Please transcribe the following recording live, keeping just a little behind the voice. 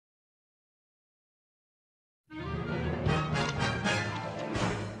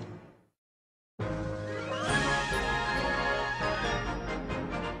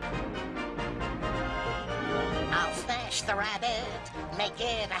Catch the rabbit, make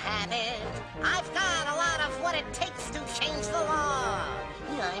it a habit. I've got a lot of what it takes to change the law.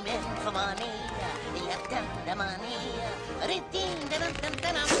 I'm in for money, the money.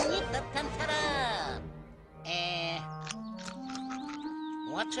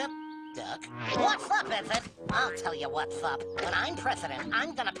 What's up, Duck? What's up, is it? I'll tell you what's up. When I'm president,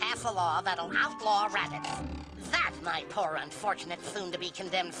 I'm gonna pass a law that'll outlaw rabbits. That, my poor unfortunate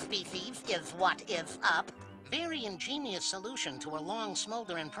soon-to-be-condemned species, is what is up. Very ingenious solution to a long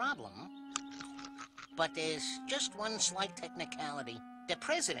smoldering problem. But there's just one slight technicality. The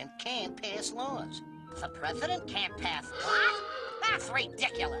president can't pass laws. The president can't pass what? That's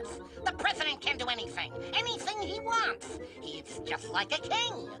ridiculous. The president can do anything. Anything he wants. He's just like a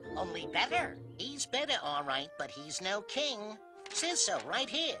king, only better. He's better, all right, but he's no king. Says so right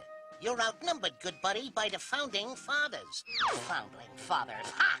here. You're outnumbered, good buddy, by the founding fathers. Founding fathers?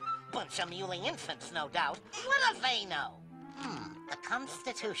 Ha! Bunch of mewling infants, no doubt. What do they know? The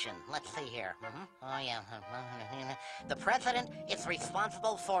Constitution. Let's see here. Oh, yeah. The president is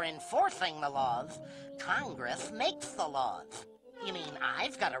responsible for enforcing the laws. Congress makes the laws. You mean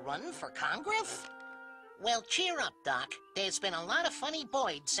I've got to run for Congress? Well, cheer up, Doc. There's been a lot of funny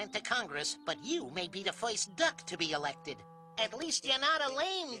boys sent to Congress, but you may be the first duck to be elected. At least you're not a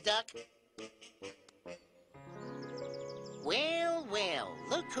lame duck. Well, well,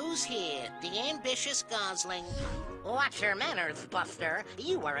 look who's here, the ambitious gosling. Watch your manners, Buster.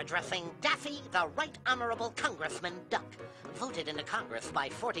 You are addressing Daffy, the Right Honorable Congressman Duck, voted into Congress by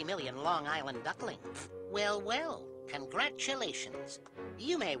 40 million Long Island ducklings. Well, well, congratulations.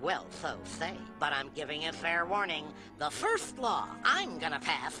 You may well so say, but I'm giving a fair warning. The first law I'm gonna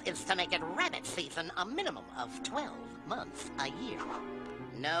pass is to make it rabbit season a minimum of 12 months a year.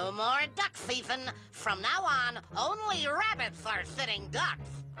 No more duck season. From now on, only rabbits are sitting ducks.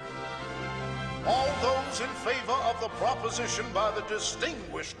 All those in favor of the proposition by the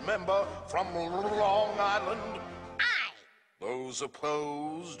distinguished member from Long Island? Aye. Those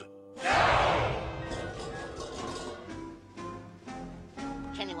opposed?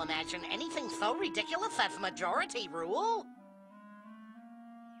 Can you imagine anything so ridiculous as majority rule?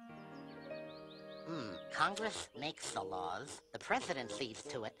 Congress makes the laws, the president sees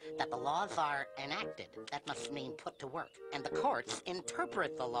to it that the laws are enacted. That must mean put to work. And the courts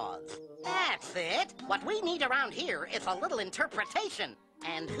interpret the laws. That's it! What we need around here is a little interpretation.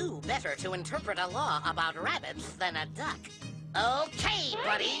 And who better to interpret a law about rabbits than a duck? Okay,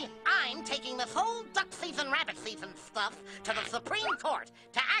 buddy, I'm taking this whole duck season, rabbit season stuff to the Supreme Court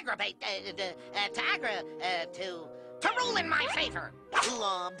to rule in my favor.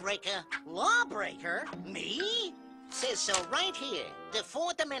 Lawbreaker. Lawbreaker? Me? Says so right here. The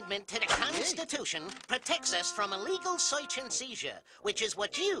Fourth Amendment to the Constitution protects us from illegal search and seizure, which is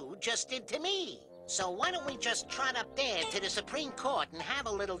what you just did to me. So why don't we just trot up there to the Supreme Court and have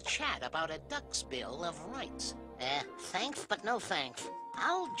a little chat about a duck's bill of rights? Thanks, but no thanks.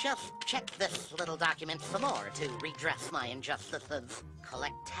 I'll just check this little document some more to redress my injustices.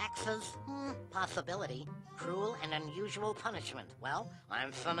 Collect taxes? Possibility. Cruel and unusual punishment. Well,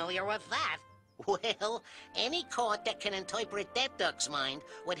 I'm familiar with that. Well, any court that can interpret that duck's mind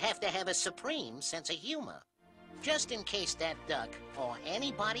would have to have a supreme sense of humor. Just in case that duck, or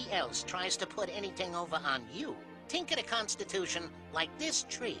anybody else, tries to put anything over on you, think of the Constitution like this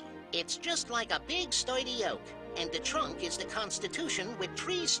tree. It's just like a big sturdy oak, and the trunk is the Constitution with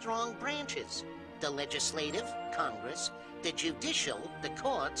 3 strong branches. The legislative, Congress, the judicial, the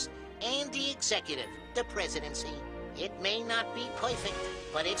courts, and the executive, the presidency. It may not be perfect,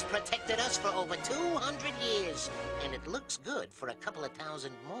 but it's protected us for over 200 years, and it looks good for a couple of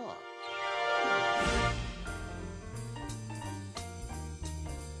thousand more.